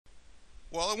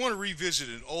Well, I want to revisit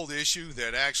an old issue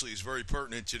that actually is very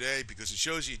pertinent today because it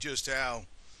shows you just how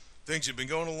things have been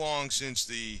going along since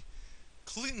the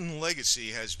Clinton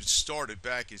legacy has been started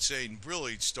back, it's saying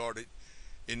really started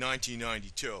in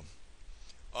 1992.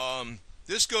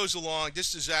 This goes along,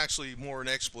 this is actually more an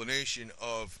explanation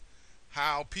of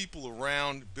how people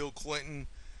around Bill Clinton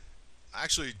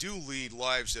actually do lead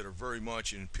lives that are very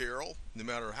much in peril, no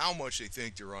matter how much they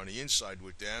think they're on the inside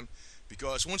with them,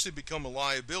 because once they become a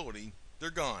liability, they're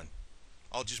gone.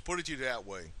 I'll just put it to you that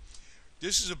way.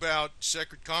 This is about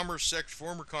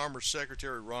former Commerce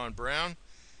Secretary Ron Brown.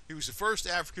 He was the first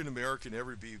African American to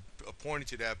ever be appointed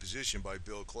to that position by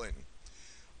Bill Clinton.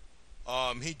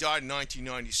 He died in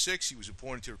 1996. He was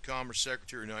appointed to Commerce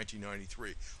Secretary in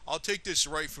 1993. I'll take this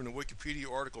right from the Wikipedia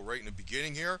article right in the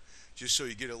beginning here, just so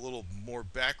you get a little more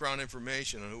background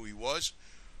information on who he was.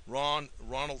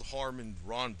 Ronald Harmon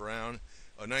Ron Brown,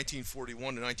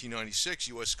 1941 to 1996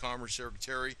 U.S. Commerce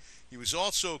Secretary. He was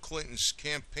also Clinton's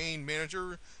campaign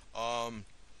manager.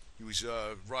 He was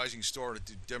a rising star at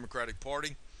the Democratic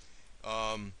Party.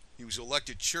 He was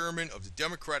elected chairman of the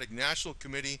Democratic National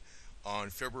Committee on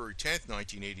February 10th,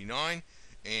 1989,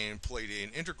 and played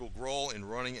an integral role in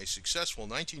running a successful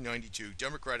 1992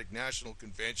 Democratic National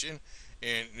Convention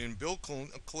and in Bill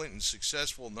Clinton's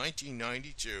successful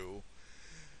 1992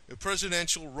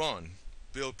 presidential run.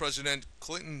 President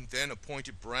Clinton then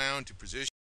appointed Brown to the position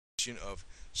of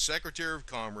Secretary of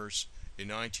Commerce in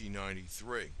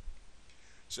 1993.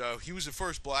 So he was the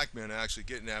first black man to actually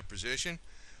get in that position.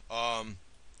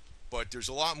 But there's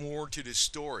a lot more to this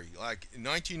story. Like in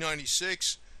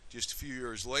 1996, just a few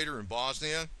years later in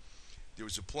Bosnia, there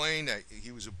was a plane that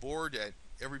he was aboard that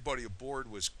everybody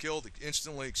aboard was killed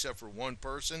instantly except for one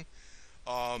person.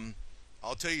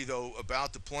 I'll tell you though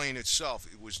about the plane itself.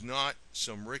 It was not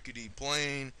some rickety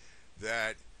plane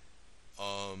that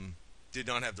did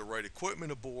not have the right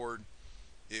equipment aboard.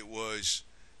 It was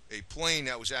a plane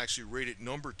that was actually rated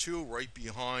number 2 right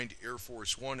behind Air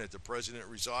Force One that the president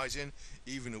resides in.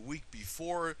 Even a week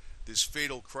before this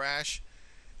fatal crash,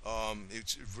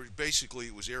 it's basically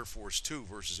it was Air Force Two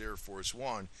versus Air Force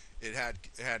One. It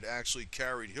had actually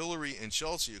carried Hillary and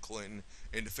Chelsea Clinton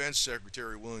and Defense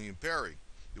Secretary William Perry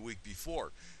the week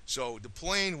before. So the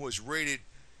plane was rated,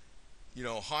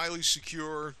 highly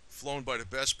secure, flown by the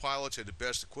best pilots, had the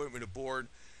best equipment aboard.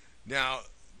 Now,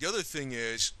 the other thing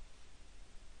is,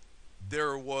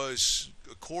 there was,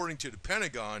 according to the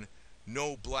Pentagon,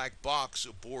 no black box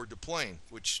aboard the plane,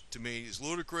 which to me is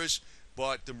ludicrous.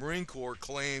 But the Marine Corps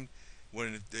claimed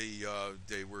when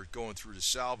they were going through the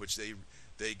salvage, they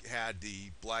had the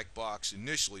black box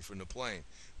initially from the plane,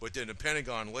 but then the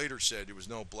Pentagon later said there was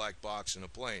no black box in the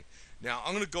plane. Now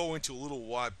I'm going to go into a little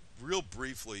real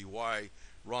briefly, why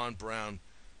Ron Brown,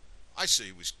 I say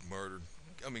he was murdered.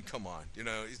 I mean, come on,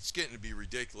 it's getting to be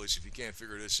ridiculous if you can't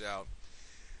figure this out.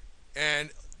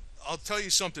 And I'll tell you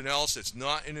something else that's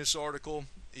not in this article,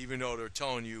 even though they're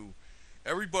telling you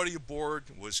everybody aboard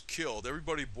was killed.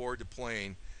 Everybody aboard the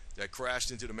plane that crashed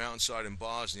into the mountainside in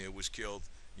Bosnia was killed,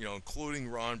 including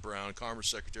Ron Brown, Commerce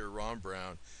Secretary Ron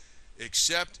Brown,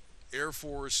 except Air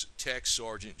Force Tech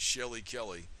Sergeant Shelley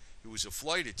Kelly, who was a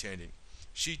flight attendant.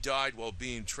 She died while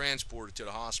being transported to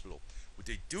the hospital. What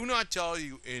they do not tell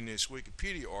you in this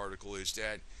Wikipedia article is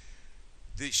that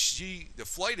the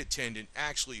flight attendant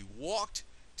actually walked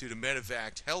to the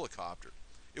medevac helicopter.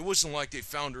 It wasn't like they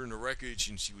found her in the wreckage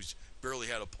and she was barely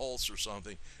had a pulse or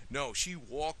something. No, she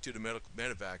walked to the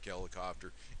medevac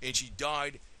helicopter and she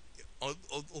died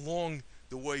along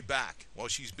the way back while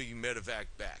she's being medevac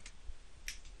back.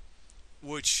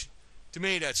 Which, to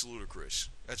me, that's ludicrous.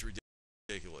 That's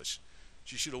ridiculous.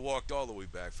 She should have walked all the way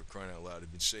back, for crying out loud.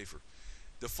 It'd been safer.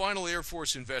 The final Air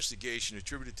Force investigation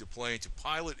attributed the plane to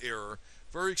pilot error,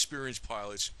 very experienced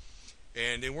pilots,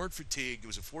 and they weren't fatigued. It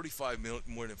was a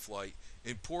 45-minute flight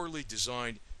and poorly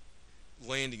designed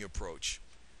landing approach.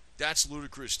 That's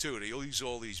ludicrous too. They use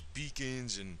all these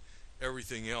beacons and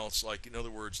everything else. Like, in other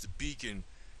words, the beacon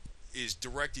is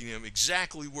directing them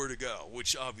exactly where to go,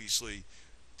 which obviously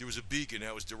there was a beacon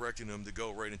that was directing them to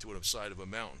go right into the side of a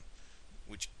mountain,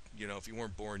 which, if you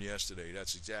weren't born yesterday,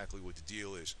 that's exactly what the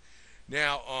deal is.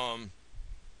 Now, I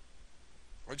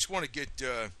just want to get,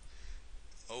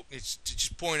 it's to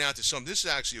just point out to some, this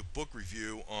is actually a book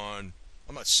review on,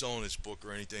 I'm not selling this book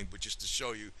or anything, but just to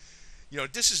show you,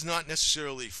 this is not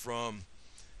necessarily from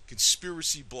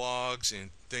conspiracy blogs and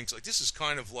things like this. Is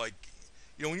kind of like,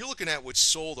 when you're looking at what's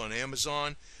sold on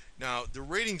Amazon, now the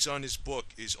ratings on this book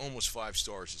is almost 5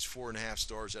 stars. It's 4.5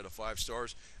 stars out of 5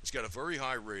 stars. It's got a very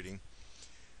high rating.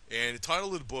 And the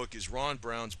title of the book is Ron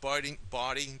Brown's Body,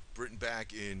 written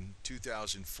back in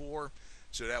 2004.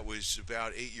 So that was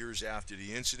about 8 years after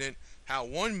the incident. How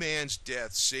one man's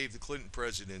death saved the Clinton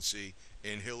presidency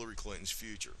and Hillary Clinton's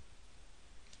future.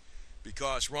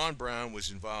 Because Ron Brown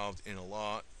was involved in a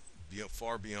lot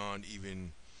far beyond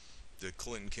even the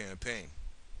Clinton campaign.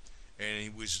 And he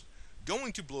was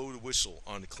going to blow the whistle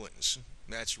on the Clintons.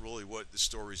 That's really what the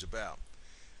story's about.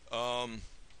 Um,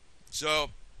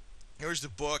 so here's the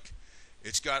book.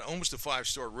 It's got almost a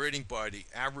 5-star rating by the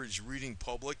average reading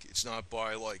public. It's not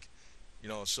by like,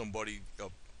 somebody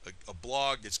a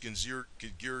blog that's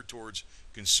geared towards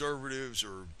conservatives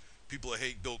or people that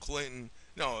hate Bill Clinton.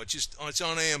 No, it's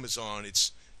on Amazon.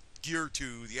 It's geared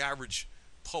to the average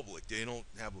public. They don't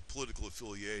have a political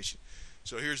affiliation.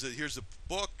 So here's the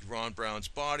book, Ron Brown's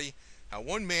Body: How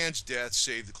One Man's Death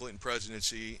Saved the Clinton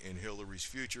Presidency and Hillary's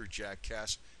Future. Jack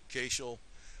Casel,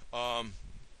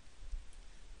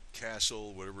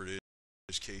 Castle, whatever it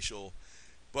is, Casel.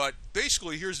 But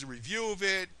basically, here's the review of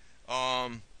it.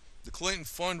 The Clinton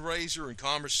fundraiser and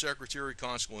Commerce Secretary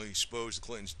consequently exposed the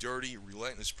Clintons' dirty,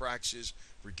 relentless practices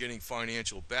for getting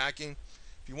financial backing.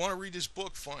 If you want to read this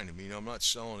book, fine. I mean, I'm not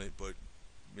selling it, but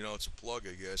it's a plug,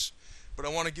 I guess. But I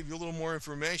want to give you a little more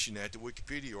information that the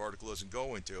Wikipedia article doesn't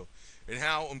go into, and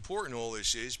how important all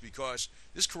this is, because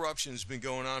this corruption has been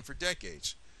going on for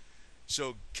decades.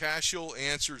 So Cashel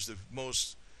answers the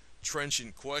most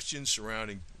trenchant questions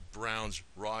surrounding Brown's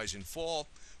rise and fall.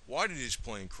 Why did his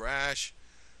plane crash?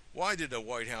 Why did the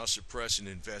White House suppress an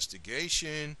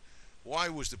investigation?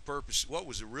 What was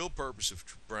the real purpose of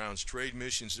Brown's trade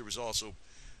missions? There was also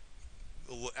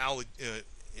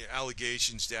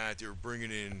allegations that they were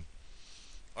bringing in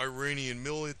Iranian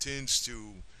militants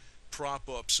to prop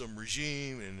up some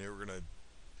regime, and they were going to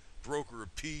broker a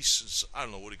peace. I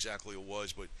don't know what exactly it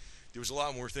was, but there was a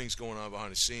lot more things going on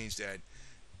behind the scenes that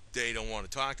they don't want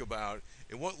to talk about.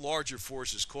 And what larger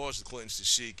forces caused the Clintons to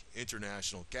seek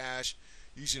international cash?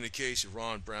 Using the case of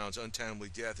Ron Brown's untimely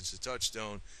death as a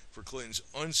touchstone for Clinton's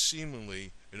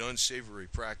unseemly and unsavory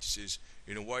practices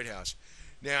in the White House.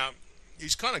 Now,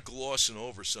 he's kind of glossing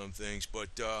over some things, but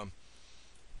they're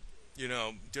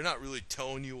not really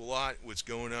telling you a lot what's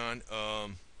going on.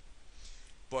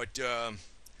 But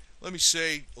let me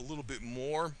say a little bit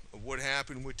more of what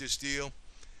happened with this deal,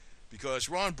 because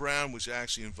Ron Brown was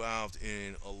actually involved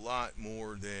in a lot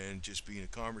more than just being a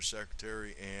Commerce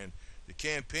Secretary and the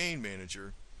campaign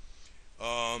manager.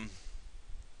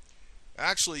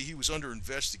 Actually, he was under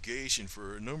investigation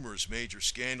for numerous major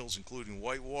scandals, including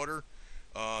Whitewater,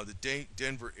 the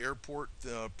Denver airport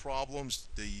problems,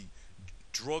 the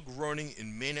drug running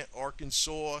in Minot,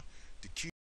 Arkansas, the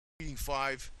Keating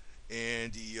Five,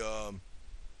 and the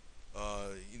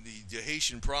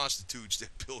Haitian prostitutes that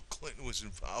Bill Clinton was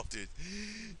involved in.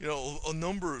 A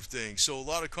number of things. So a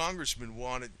lot of congressmen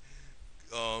wanted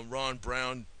Ron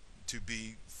Brown to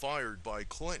be fired by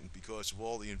Clinton because of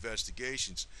all the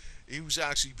investigations. He was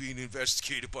actually being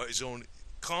investigated by his own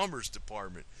Commerce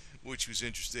Department, which was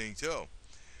interesting too.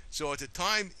 So at the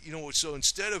time, so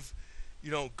instead of,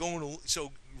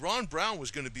 so Ron Brown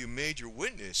was going to be a major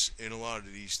witness in a lot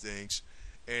of these things,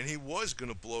 and he was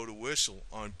going to blow the whistle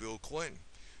on Bill Clinton.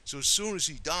 So as soon as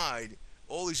he died,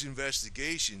 all these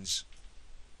investigations,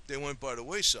 they went by the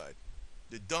wayside.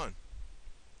 They're done.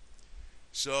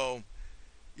 So,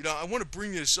 I want to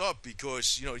bring this up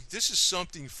because, this is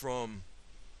something from,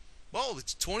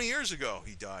 it's 20 years ago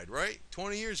he died, right?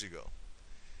 20 years ago.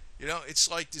 It's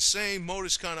like the same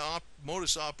modus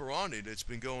operandi that's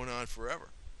been going on forever.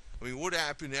 I mean, what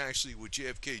happened actually with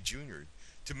JFK Jr.?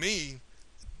 To me,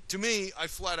 I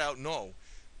flat out know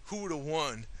who would have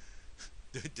won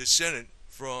the Senate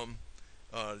from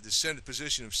the Senate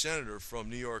position of senator from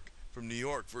New York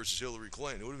versus Hillary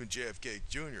Clinton. It would have been JFK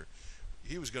Jr.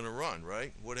 He was going to run,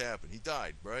 right? What happened? He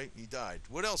died, right? He died.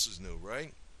 What else is new,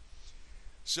 right?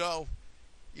 So,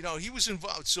 he was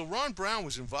involved. So Ron Brown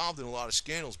was involved in a lot of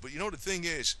scandals. But the thing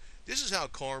is, this is how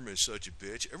karma is such a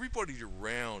bitch. Everybody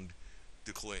around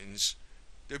the Clintons,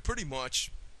 they're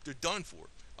done for.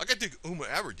 I think Uma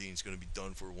Aberdeen's going to be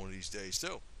done for one of these days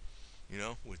too.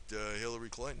 With Hillary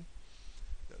Clinton.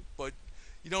 But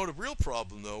the real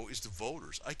problem though is the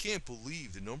voters. I can't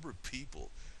believe the number of people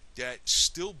that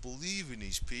still believe in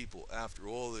these people after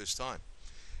all this time.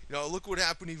 Look what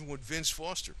happened even with Vince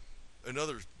Foster,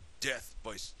 another death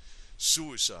by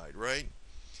suicide, right?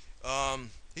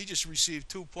 He just received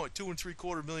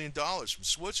 $2.3 million from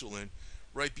Switzerland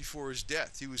right before his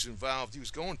death. He was involved. He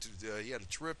was going to. He had a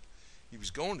trip. He was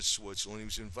going to Switzerland. He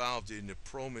was involved in the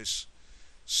Promise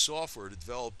software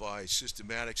developed by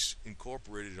Systematics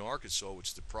Incorporated in Arkansas, which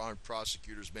is the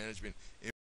Prosecutors Management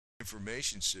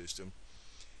Information System.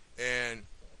 And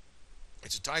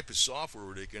it's a type of software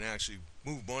where they can actually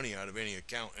move money out of any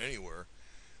account anywhere.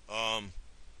 Um,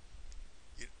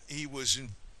 he was in,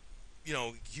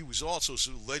 he was also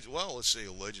well, let's say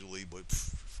allegedly, but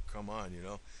come on,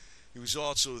 he was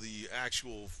also the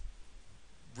actual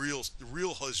the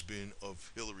real husband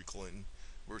of Hillary Clinton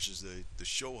versus the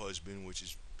show husband, which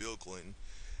is Bill Clinton.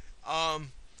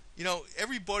 Um,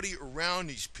 everybody around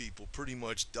these people pretty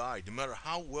much died, no matter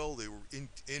how well they were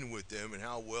in with them and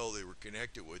how well they were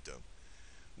connected with them.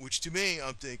 Which to me,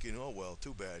 I'm thinking, oh well,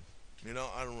 too bad.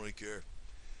 I don't really care.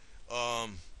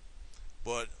 Um,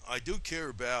 but I do care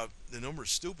about the number of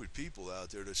stupid people out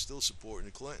there that's still supporting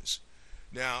the Clintons.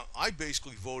 Now, I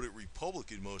basically voted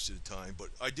Republican most of the time, but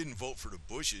I didn't vote for the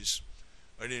Bushes.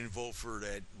 I didn't vote for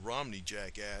that Romney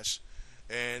jackass.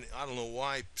 And I don't know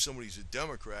why somebody's a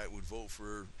Democrat would vote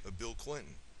for a Bill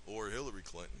Clinton or Hillary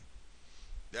Clinton.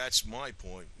 That's my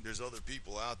point. There's other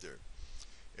people out there.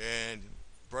 And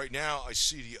right now, I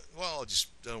see I just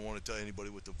don't want to tell anybody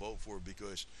what to vote for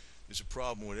because there's a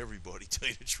problem with everybody, tell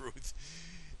you the truth.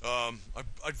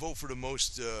 I'd vote for the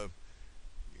most,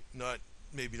 not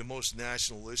maybe the most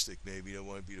nationalistic, maybe that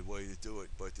might be the way to do it.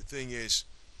 But the thing is,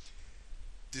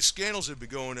 the scandals that have been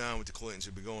going on with the Clintons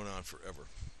have been going on forever.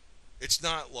 It's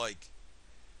not like,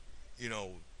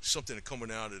 something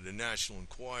coming out of the National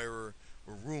Enquirer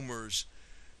or rumors.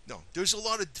 No, there's a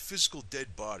lot of physical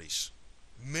dead bodies.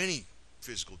 Many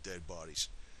physical dead bodies.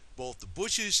 Both the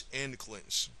Bushes and the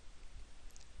Clintons.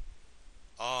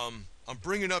 I'm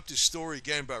bringing up this story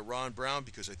again about Ron Brown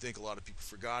because I think a lot of people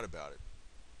forgot about it.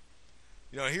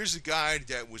 Here's a guy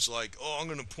that was like, oh, I'm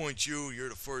going to appoint you. You're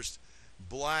the first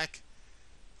black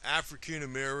African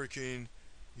American,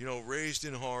 raised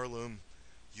in Harlem.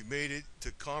 You made it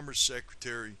to Commerce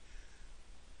Secretary.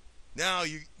 Now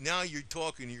you're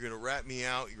talking. You're going to rat me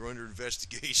out. You're under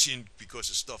investigation because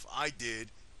of stuff I did.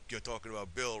 You're talking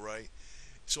about Bill, right?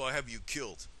 So I have you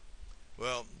killed.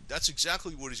 Well, that's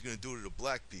exactly what he's going to do to the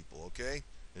black people, okay?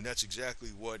 And that's exactly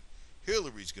what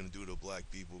Hillary's going to do to black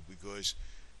people because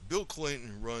Bill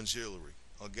Clinton runs Hillary.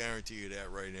 I'll guarantee you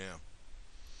that right now.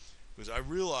 Because I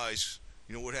realize,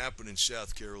 what happened in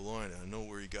South Carolina. I know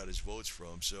where he got his votes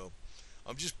from. So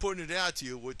I'm just putting it out to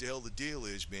you what the hell the deal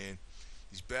is, man.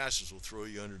 These bastards will throw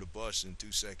you under the bus in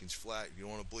 2 seconds flat. You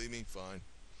don't want to believe me? Fine.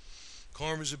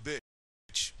 Karma's a bitch.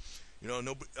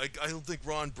 Nobody, I don't think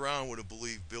Ron Brown would have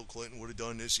believed Bill Clinton would have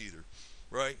done this either,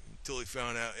 right? Until he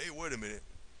found out, hey, wait a minute,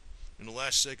 in the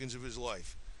last seconds of his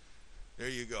life. There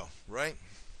you go, right?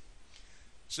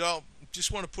 So,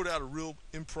 just want to put out a real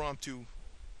impromptu,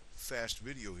 fast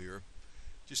video here,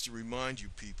 just to remind you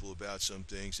people about some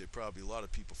things that probably a lot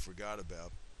of people forgot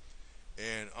about.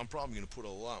 And I'm probably going to put a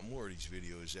lot more of these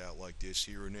videos out like this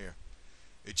here and there.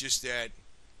 It's just that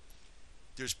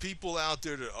there's people out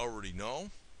there that already know,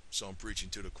 so I'm preaching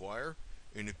to the choir.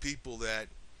 And the people that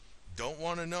don't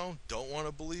want to know, don't want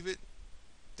to believe it,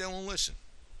 they won't listen.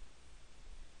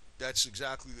 That's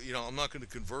exactly, I'm not going to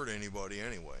convert anybody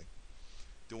anyway.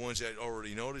 The ones that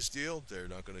already know this deal, they're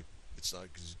not going to, it's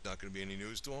not going to be any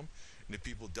news to them. And the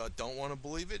people that don't want to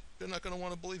believe it, they're not going to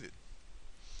want to believe it.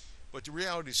 But the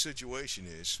reality of the situation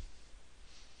is,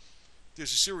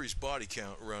 there's a serious body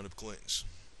count around the Clintons.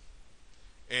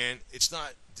 And it's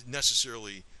not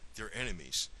necessarily their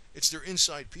enemies. It's their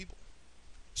inside people.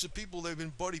 It's the people they've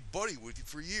been buddy-buddy with you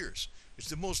for years. It's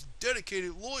the most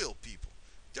dedicated, loyal people.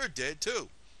 They're dead, too.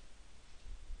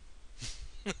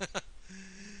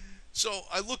 So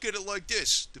I look at it like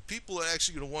this. The people that are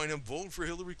actually going to wind up voting for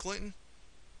Hillary Clinton,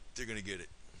 they're going to get it.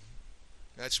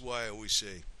 That's why I always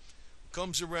say, what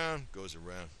comes around, goes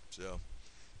around. So,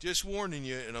 just warning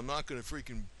you, and I'm not going to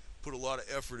freaking put a lot of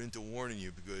effort into warning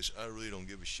you because I really don't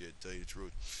give a shit, to tell you the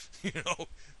truth.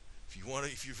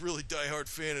 If you're really diehard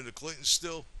fan of the Clintons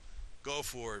still, go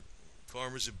for it.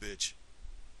 Karma's a bitch.